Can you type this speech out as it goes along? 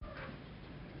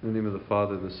In the name of the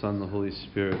Father, the Son, the Holy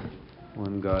Spirit,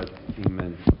 one God.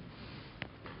 Amen.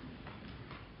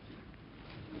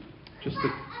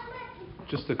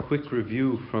 Just a quick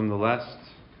review from the last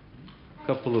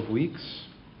couple of weeks,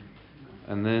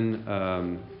 and then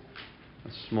a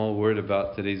small word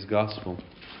about today's Gospel.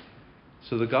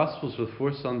 So the Gospels were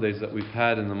 4 Sundays that we've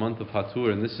had in the month of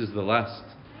Hatur, and this is the last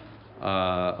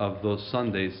of those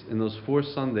Sundays. In those 4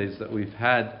 Sundays that we've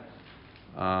had,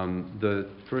 the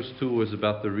first 2 was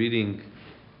about the reading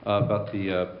about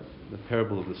the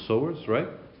parable of the sowers, right?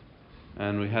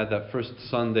 And we had that first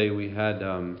Sunday, we had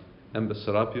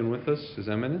Serapion with us, His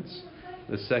Eminence.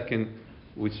 The second,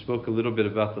 we spoke a little bit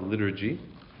about the liturgy.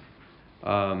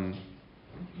 And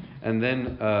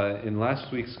then in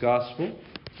last week's Gospel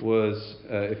was,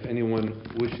 if anyone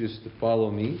wishes to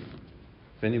follow me,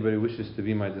 if anybody wishes to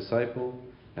be my disciple,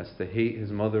 has to hate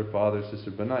his mother, father,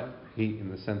 sister, but not hate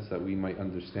in the sense that we might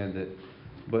understand it,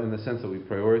 but in the sense that we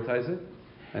prioritize it,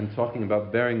 and talking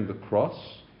about bearing the cross.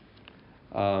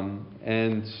 And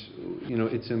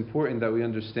it's important that we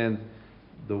understand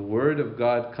the Word of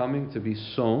God coming to be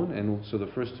sown, and so the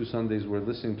first 2 Sundays we're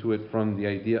listening to it from the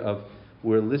idea of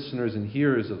we're listeners and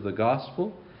hearers of the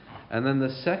Gospel. And then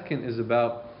the second is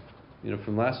about,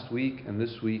 from last week and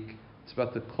this week, it's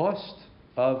about the cost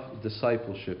of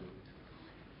discipleship.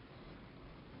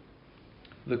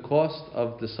 The cost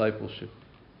of discipleship.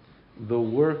 The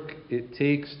work it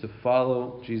takes to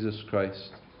follow Jesus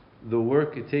Christ. The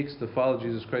work it takes to follow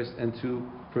Jesus Christ and to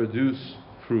produce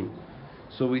fruit.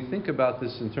 So we think about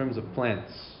this in terms of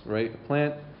plants, right? A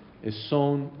plant is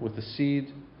sown with a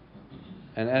seed,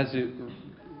 and as it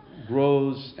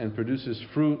grows and produces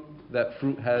fruit, that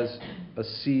fruit has a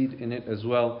seed in it as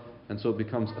well, and so it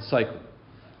becomes a cycle.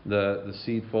 The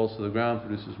seed falls to the ground,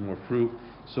 produces more fruit.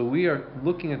 So we are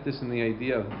looking at this in the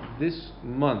idea of this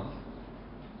month,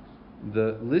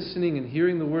 the listening and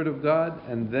hearing the Word of God,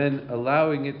 and then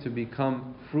allowing it to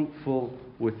become fruitful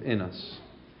within us.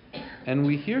 And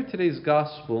we hear today's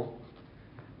Gospel,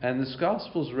 and this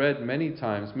Gospel is read many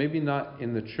times, maybe not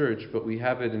in the church, but we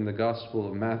have it in the Gospel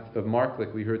of Mark,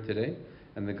 like we heard today,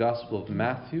 and the Gospel of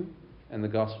Matthew, and the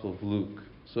Gospel of Luke.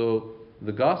 So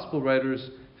the Gospel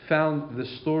writers found the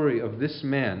story of this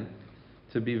man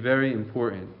to be very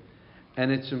important.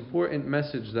 And it's an important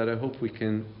message that I hope we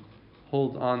can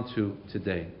hold on to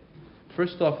today.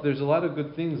 First off, there's a lot of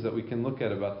good things that we can look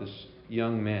at about this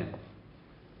young man.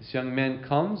 This young man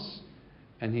comes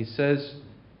and he says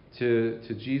to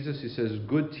Jesus, he says,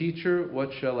 "Good teacher, what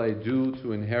shall I do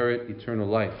to inherit eternal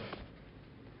life?"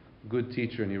 Good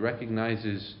teacher, and he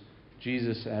recognizes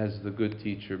Jesus as the good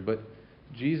teacher. But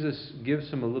Jesus gives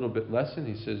him a little bit lesson.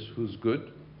 He says, who's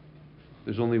good?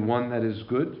 There's only one that is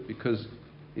good, because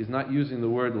he's not using the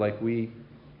word like we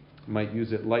might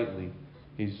use it lightly.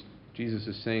 Jesus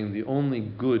is saying the only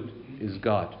good is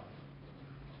God.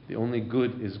 The only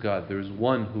good is God. There is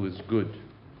one who is good.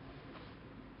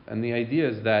 And the idea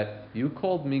is that you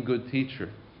called me good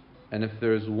teacher, and if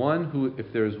there is one who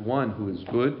is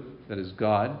good, that is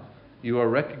God, you are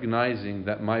recognizing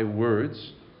that my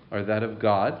words are that of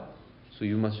God, so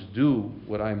you must do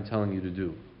what I am telling you to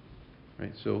do.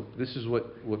 Right? So this is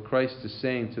what Christ is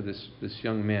saying to this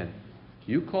young man.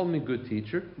 You called me good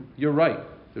teacher. You're right.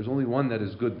 There's only one that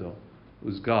is good, though. It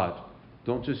was God.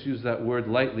 Don't just use that word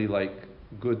lightly, like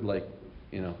good, like,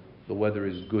 the weather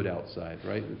is good outside,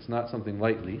 right? It's not something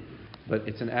lightly, but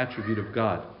it's an attribute of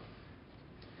God.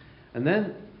 And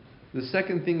then the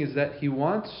second thing is that he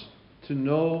wants to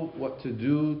know what to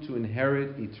do to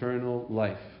inherit eternal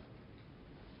life.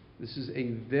 This is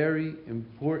a very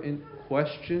important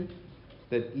question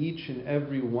that each and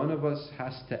every one of us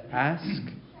has to ask.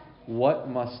 What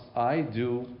must I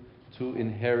do to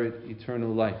inherit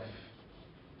eternal life?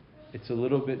 It's a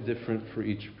little bit different for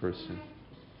each person.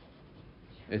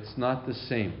 It's not the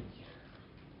same.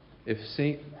 If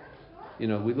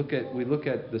we look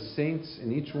at the saints,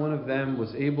 and each one of them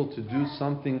was able to do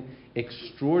something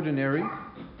extraordinary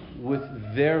with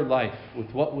their life,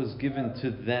 with what was given to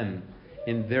them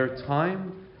in their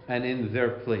time and in their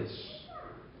place.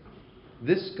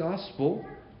 This Gospel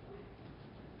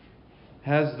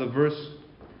has the verse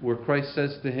where Christ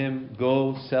says to him,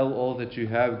 "Go, sell all that you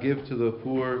have, give to the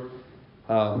poor,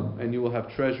 and you will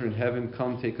have treasure in heaven.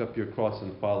 Come, take up your cross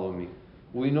and follow me."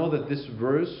 We know that this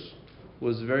verse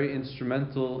was very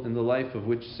instrumental in the life of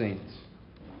which saint?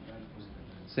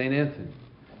 Saint Anthony.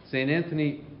 Saint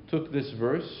Anthony took this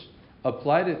verse,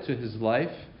 applied it to his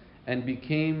life, and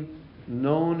became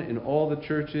known in all the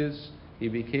churches. He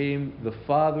became the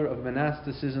father of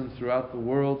monasticism throughout the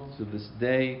world. To this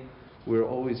day, we're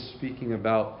always speaking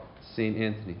about Saint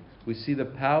Anthony. We see the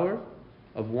power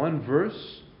of one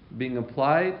verse being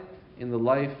applied in the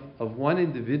life of one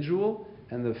individual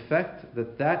and the effect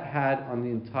that that had on the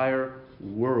entire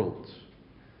world.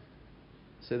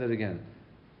 Say that again.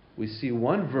 We see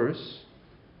one verse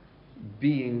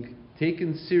being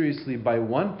taken seriously by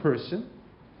one person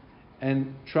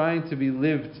and trying to be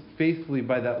lived faithfully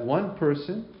by that one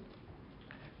person,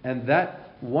 and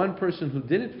that one person who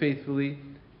did it faithfully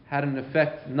had an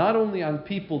effect not only on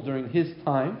people during his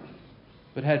time,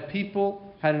 but had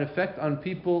an effect on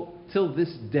people till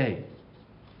this day.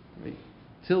 Right?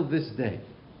 Till this day.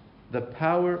 The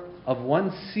power of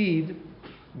one seed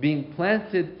being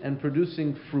planted and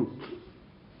producing fruit.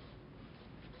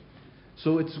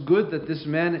 So it's good that this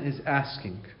man is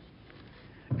asking.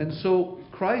 And so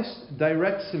Christ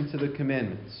directs him to the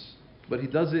commandments, but he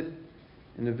does it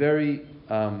in a very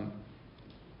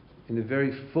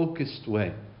focused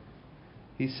way.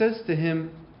 He says to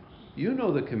him, you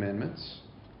know the commandments.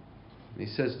 And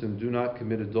he says to him, do not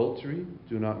commit adultery,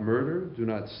 do not murder, do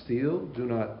not steal, do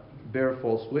not bear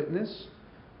false witness,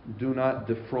 do not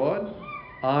defraud,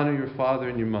 honor your father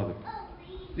and your mother.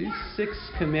 These 6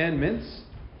 commandments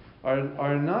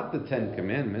are not the 10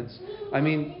 commandments. I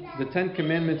mean, the 10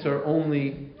 commandments are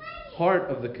only part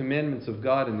of the commandments of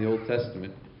God in the Old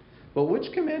Testament. But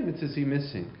which commandments is he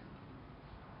missing?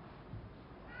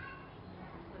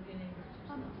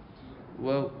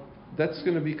 Well, that's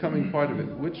going to be coming part of it.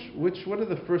 What are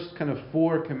the first kind of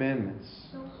 4 commandments?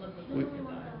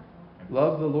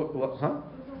 Love the Lord. What, huh?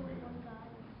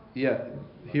 Yeah.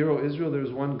 Hear, O Israel, there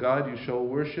is one God you shall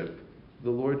worship,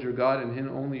 the Lord your God, and Him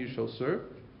only you shall serve.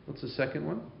 What's the second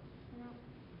one?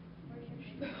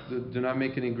 Do not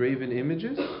make any graven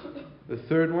images. The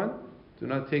third one, do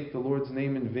not take the Lord's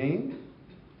name in vain.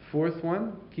 Fourth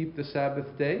one, keep the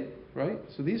Sabbath day. Right?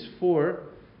 So these 4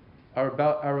 are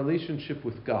about our relationship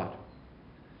with God.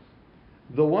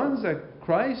 The ones that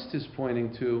Christ is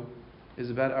pointing to is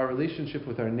about our relationship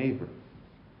with our neighbor.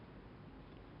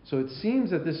 So it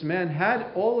seems that this man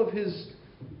had all of his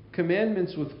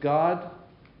commandments with God.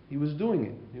 He was doing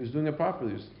it. He was doing it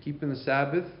properly. He was keeping the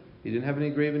Sabbath. He didn't have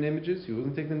any graven images. He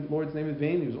wasn't taking the Lord's name in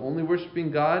vain. He was only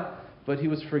worshiping God, but he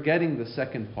was forgetting the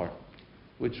second part,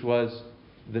 which was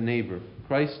the neighbor.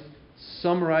 Christ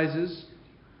summarizes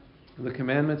the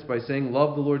commandments by saying,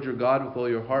 love the Lord your God with all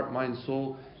your heart, mind,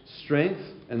 soul, strength,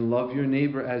 and love your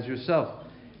neighbor as yourself.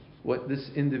 What this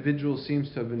individual seems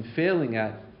to have been failing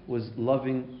at was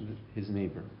loving his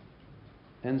neighbor.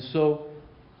 And so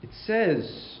it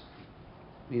says,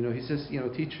 he says,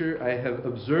 teacher, I have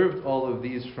observed all of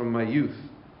these from my youth.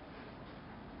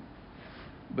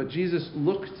 But Jesus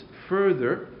looked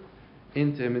further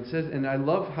into him. It says, and I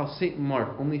love how St. Mark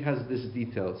only has this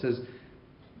detail. It says,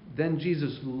 then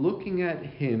Jesus, looking at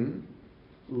him,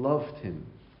 loved him,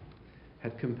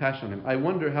 had compassion on him. I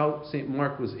wonder how St.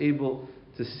 Mark was able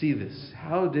to see this.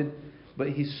 But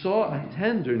he saw a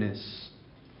tenderness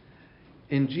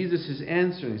in Jesus'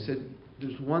 answer. And he said,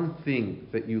 there's one thing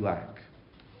that you lack.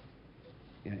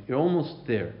 You're almost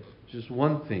there. Just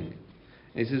one thing.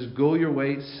 And he says, go your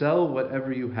way, sell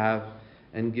whatever you have,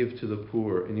 and give to the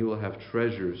poor, and you will have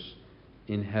treasures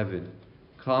in heaven.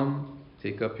 Come,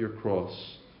 take up your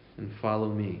cross, and follow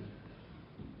me.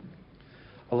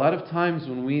 A lot of times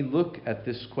when we look at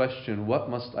this question, what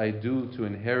must I do to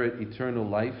inherit eternal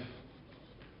life?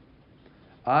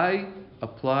 I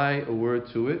apply a word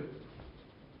to it,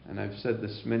 and I've said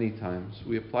this many times.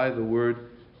 We apply the word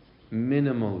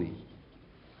minimally.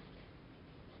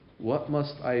 What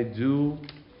must I do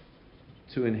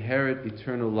to inherit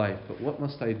eternal life? But what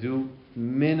must I do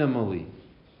minimally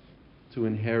to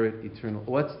inherit eternal?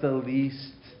 What's the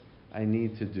least I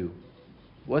need to do?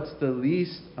 What's the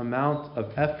least amount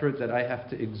of effort that I have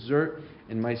to exert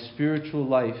in my spiritual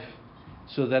life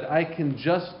so that I can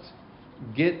just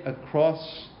get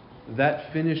across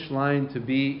that finish line to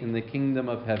be in the kingdom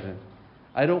of heaven?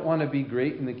 I don't want to be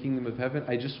great in the kingdom of heaven.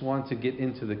 I just want to get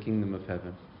into the kingdom of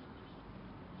heaven.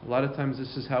 A lot of times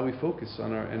this is how we focus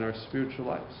in our spiritual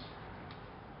lives.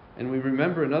 And we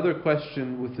remember another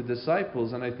question with the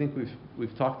disciples, and I think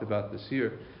we've talked about this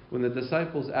here. When the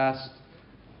disciples asked,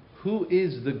 who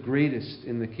is the greatest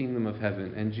in the kingdom of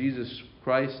heaven? And Jesus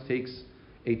Christ takes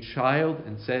a child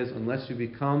and says, unless you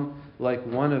become like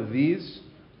one of these,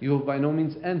 you will by no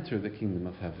means enter the kingdom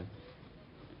of heaven.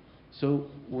 So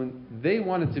when they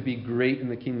wanted to be great in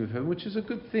the kingdom of heaven, which is a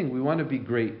good thing, we want to be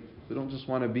great. We don't just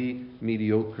want to be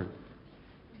mediocre.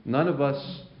 None of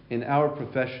us in our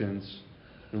professions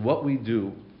and what we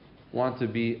do want to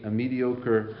be a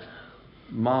mediocre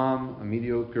mom, a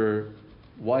mediocre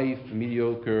wife, a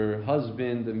mediocre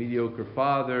husband, a mediocre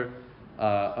father,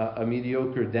 a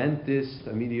mediocre dentist,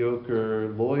 a mediocre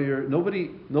lawyer.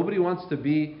 Nobody wants to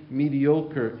be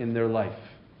mediocre in their life.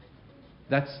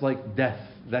 That's like death.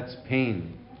 That's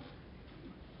pain.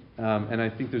 And I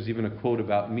think there's even a quote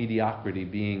about mediocrity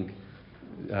being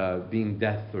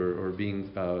death or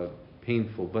being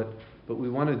painful. But we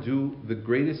want to do the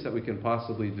greatest that we can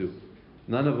possibly do.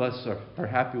 None of us are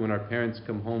happy when our parents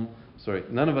come home.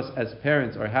 None of us as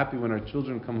parents are happy when our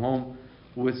children come home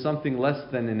with something less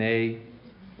than an A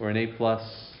or an A plus,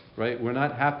 right? We're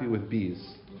not happy with B's.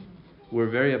 We're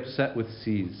very upset with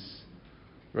C's,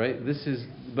 right?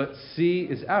 But C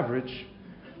is average.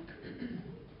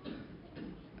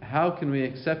 How can we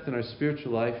accept in our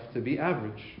spiritual life to be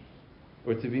average,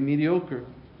 or to be mediocre,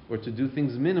 or to do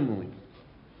things minimally?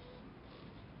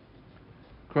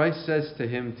 Christ says to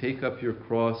him, take up your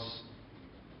cross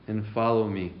and follow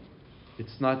me.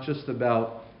 It's not just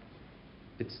about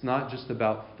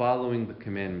following the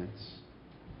commandments.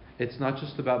 It's not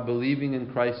just about believing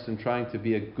in Christ and trying to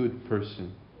be a good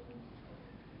person.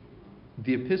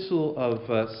 The epistle of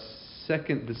the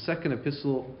second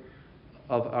epistle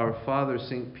of our Father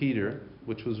St. Peter,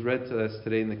 which was read to us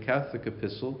today in the Catholic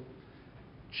epistle,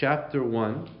 chapter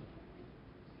 1.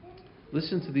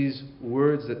 Listen to these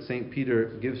words that St.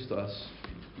 Peter gives to us.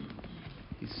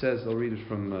 He says, I'll read it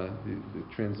from the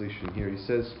translation here. He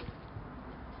says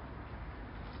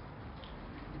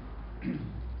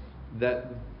that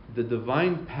the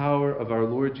divine power of our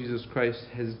Lord Jesus Christ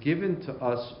has given to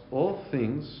us all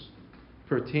things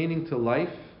pertaining to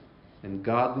life and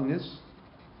godliness,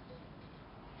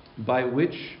 by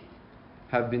which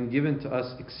have been given to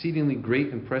us exceedingly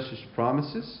great and precious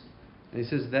promises. And he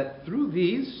says that through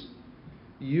these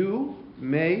you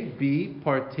may be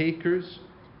partakers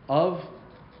of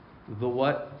the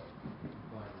what?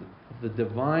 The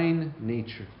divine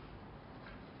nature.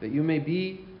 That you may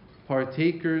be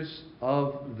partakers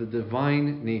of the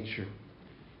divine nature.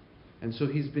 And so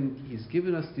he's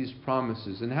given us these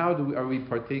promises. And how are we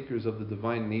partakers of the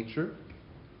divine nature?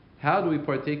 How do we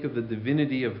partake of the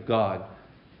divinity of God?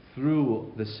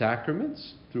 Through the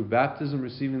sacraments, through baptism,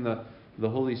 receiving the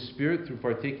Holy Spirit, through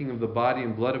partaking of the body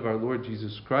and blood of our Lord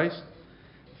Jesus Christ,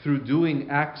 through doing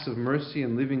acts of mercy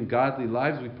and living godly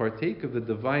lives, we partake of the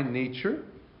divine nature.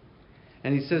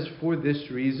 And he says, for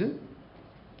this reason,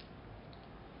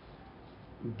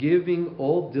 giving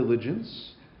all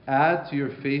diligence, add to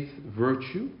your faith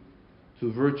virtue,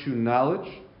 to virtue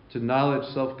knowledge, to knowledge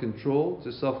self-control,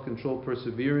 to self-control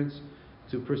perseverance,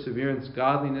 to perseverance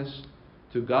godliness,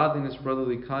 to godliness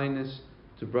brotherly kindness,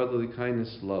 to brotherly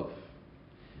kindness love.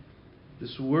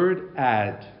 This word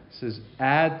add says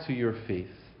add to your faith.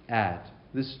 Add.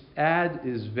 This add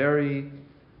is very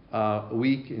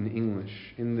weak in English.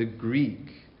 In the Greek,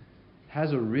 it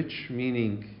has a rich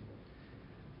meaning.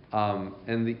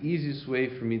 And the easiest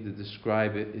way for me to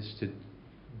describe it is to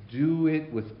do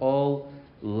it with all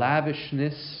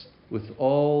lavishness, with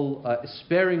all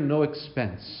sparing no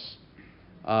expense.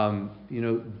 Go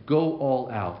all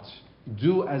out.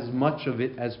 Do as much of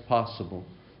it as possible.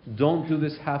 Don't do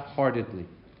this half-heartedly.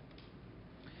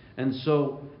 And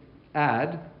so,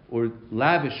 add, or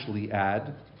lavishly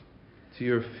add, to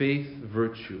your faith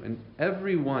virtue. And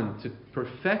everyone, to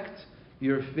perfect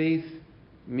your faith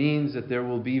means that there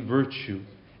will be virtue.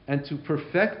 And to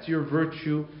perfect your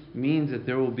virtue means that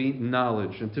there will be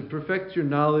knowledge. And to perfect your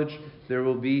knowledge, there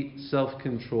will be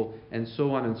self-control, and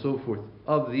so on and so forth.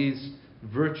 Of these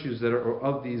virtues or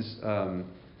of these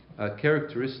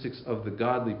characteristics of the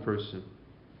godly person.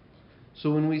 So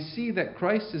when we see that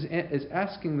Christ is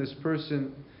asking this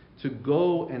person to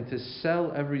go and to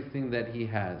sell everything that he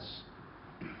has,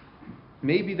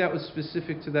 maybe that was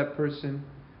specific to that person.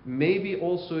 Maybe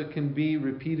also it can be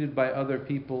repeated by other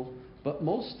people. But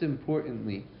most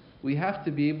importantly, we have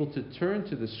to be able to turn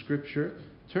to the Scripture,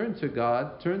 turn to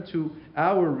God, turn to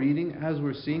our reading as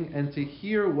we're seeing, and to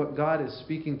hear what God is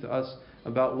speaking to us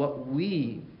about what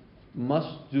we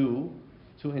must do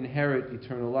to inherit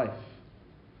eternal life.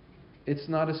 It's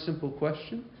not a simple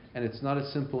question, and it's not a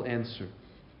simple answer.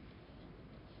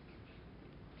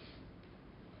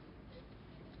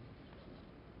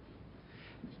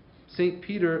 St.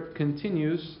 Peter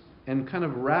continues and kind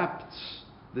of wraps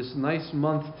this nice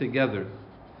month together.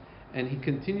 And he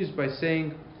continues by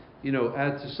saying,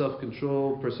 add to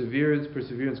self-control, perseverance,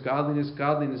 godliness,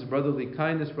 brotherly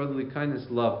kindness,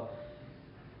 love.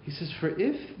 He says, for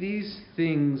if these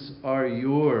things are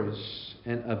yours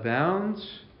and abound,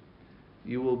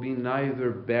 you will be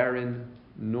neither barren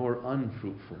nor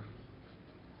unfruitful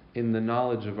in the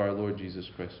knowledge of our Lord Jesus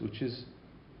Christ, which is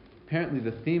apparently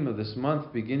the theme of this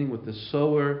month, beginning with the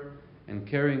sower and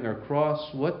carrying our cross.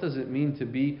 What does it mean to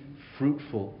be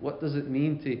fruitful? What does it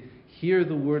mean to hear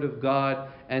the Word of God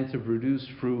and to produce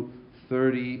fruit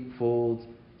 30-fold,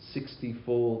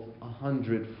 60-fold,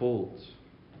 100-fold?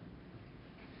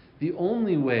 The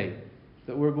only way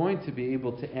that we're going to be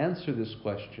able to answer this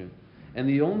question, and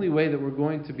the only way that we're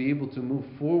going to be able to move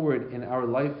forward in our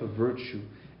life of virtue,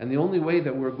 and the only way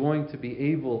that we're going to be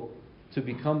able to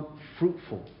become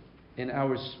fruitful in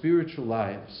our spiritual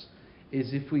lives,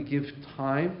 is if we give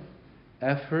time,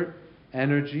 effort,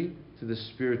 energy to the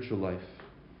spiritual life.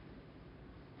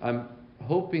 I'm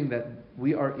hoping that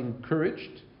we are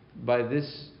encouraged by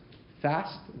this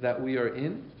fast that we are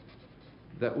in,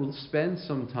 that we'll spend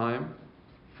some time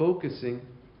focusing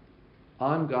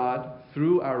on God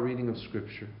through our reading of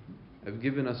Scripture. I've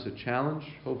given us a challenge.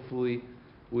 Hopefully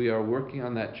we are working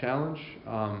on that challenge.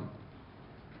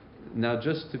 Now,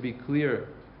 just to be clear,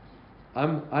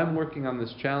 I'm working on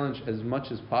this challenge as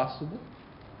much as possible,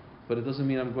 but it doesn't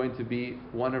mean I'm going to be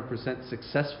 100%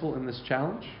 successful in this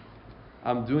challenge.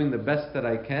 I'm doing the best that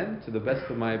I can to the best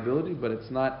of my ability, but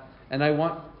it's not, and I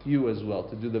want you as well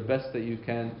to do the best that you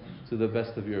can to the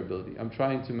best of your ability. I'm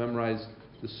trying to memorize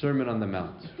the Sermon on the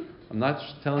Mount. I'm not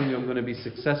telling you I'm going to be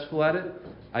successful at it.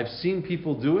 I've seen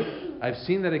people do it. I've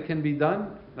seen that it can be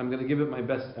done. And I'm going to give it my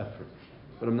best effort.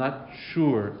 But I'm not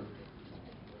sure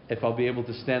if I'll be able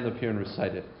to stand up here and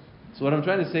recite it. So what I'm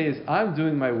trying to say is I'm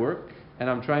doing my work and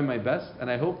I'm trying my best,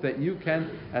 and I hope that you can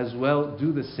as well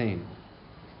do the same.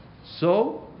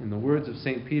 So, in the words of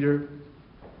St. Peter,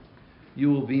 you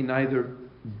will be neither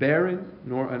barren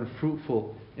nor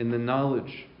unfruitful in the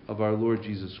knowledge of our Lord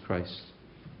Jesus Christ.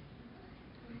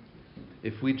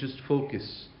 If we just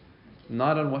focus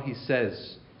not on what he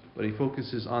says, but he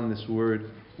focuses on this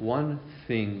word, one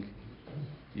thing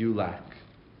you lack.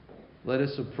 Let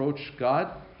us approach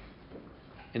God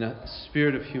in a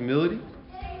spirit of humility,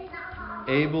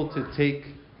 able to take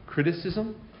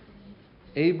criticism,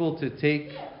 able to take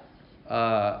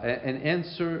an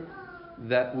answer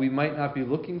that we might not be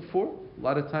looking for. A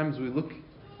lot of times we look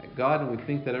at God and we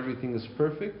think that everything is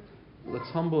perfect. Let's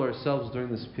humble ourselves during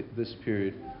this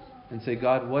period and say,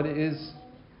 God, what is,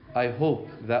 I hope,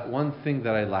 that one thing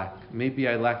that I lack? Maybe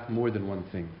I lack more than one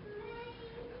thing.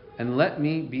 And let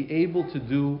me be able to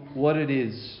do what it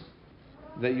is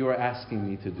that you are asking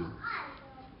me to do.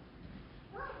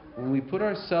 When we put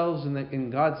ourselves in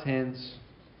God's hands,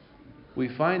 we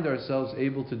find ourselves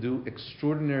able to do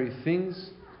extraordinary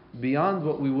things beyond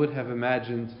what we would have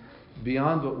imagined,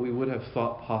 beyond what we would have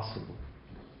thought possible.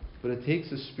 But it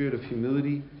takes a spirit of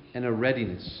humility and a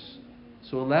readiness.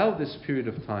 So allow this period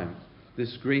of time,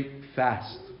 this great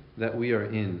fast that we are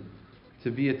in,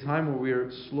 to be a time where we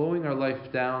are slowing our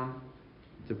life down,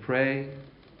 to pray,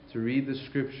 to read the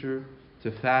Scripture,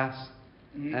 to fast,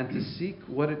 and to seek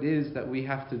what it is that we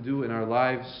have to do in our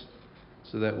lives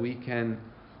so that we can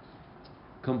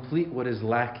complete what is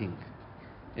lacking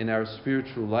in our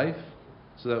spiritual life,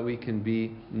 so that we can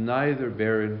be neither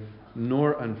barren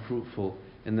nor unfruitful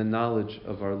in the knowledge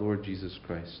of our Lord Jesus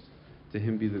Christ. To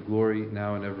him be the glory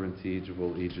now and ever and to the age of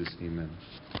all ages. Amen.